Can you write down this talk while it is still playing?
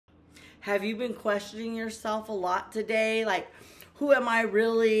Have you been questioning yourself a lot today? Like, who am I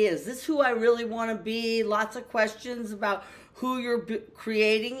really? Is this who I really want to be? Lots of questions about who you're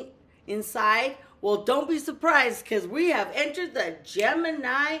creating inside. Well, don't be surprised because we have entered the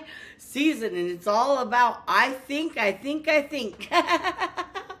Gemini season and it's all about I think.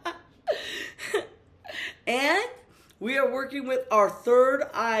 And we are working with our third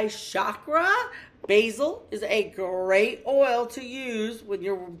eye chakra. Basil is a great oil to use when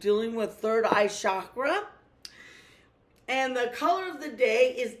you're dealing with third eye chakra. And the color of the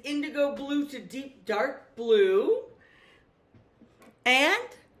day is indigo blue to deep dark blue. And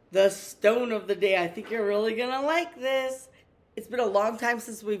the stone of the day, I think you're really going to like this. It's been a long time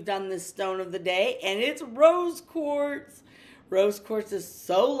since we've done this stone of the day, and it's rose quartz. Rose quartz is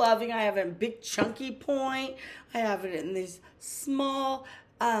so loving. I have it in big chunky point. I have it in these small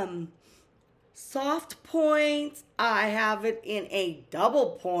soft points. I have it in a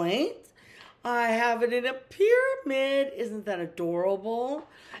double point. I have it in a pyramid. Isn't that adorable?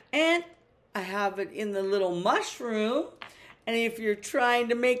 And I have it in the little mushroom. And if you're trying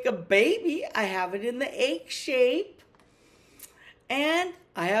to make a baby, I have it in the egg shape. And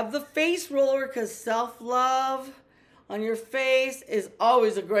I have the face roller because self-love on your face is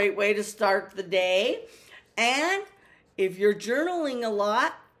always a great way to start the day. And if you're journaling a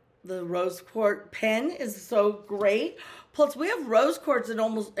lot, the rose quartz pen is so great. Plus, we have rose quartz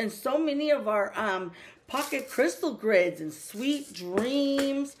in so many of our pocket crystal grids and sweet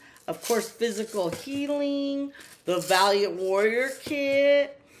dreams. Of course, physical healing, the Valiant Warrior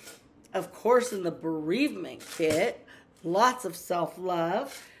kit. Of course, in the bereavement kit, lots of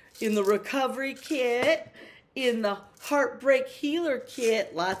self-love. In the recovery kit, in the heartbreak healer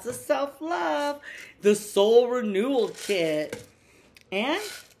kit, lots of self-love. The soul renewal kit. And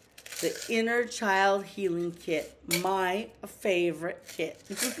the inner child healing kit, my favorite kit.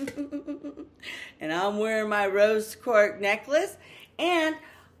 And I'm wearing my rose quartz necklace. And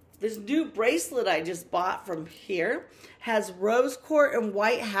this new bracelet I just bought from here has rose quartz and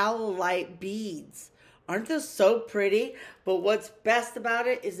white howlite beads. Aren't those so pretty? But what's best about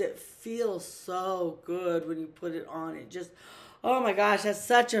it is it feels so good when you put it on. It just, oh my gosh, that's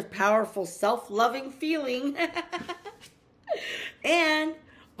such a powerful self-loving feeling. And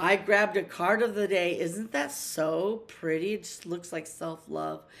I grabbed a card of the day. Isn't that so pretty? It just looks like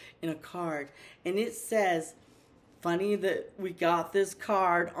self-love in a card. And it says, funny that we got this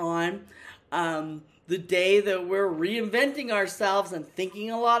card on the day that we're reinventing ourselves and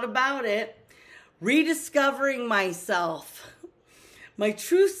thinking a lot about it. Rediscovering myself. My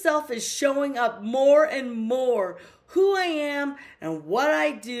true self is showing up more and more. Who I am and what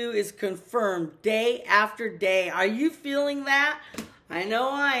I do is confirmed day after day. Are you feeling that? I know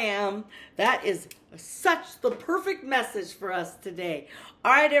I am. That is such the perfect message for us today.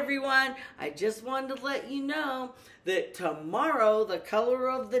 All right, everyone. I just wanted to let you know that tomorrow the color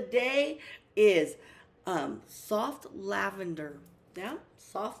of the day is soft lavender. Yeah,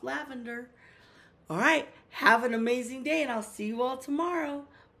 soft lavender. All right. Have an amazing day, and I'll see you all tomorrow.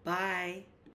 Bye.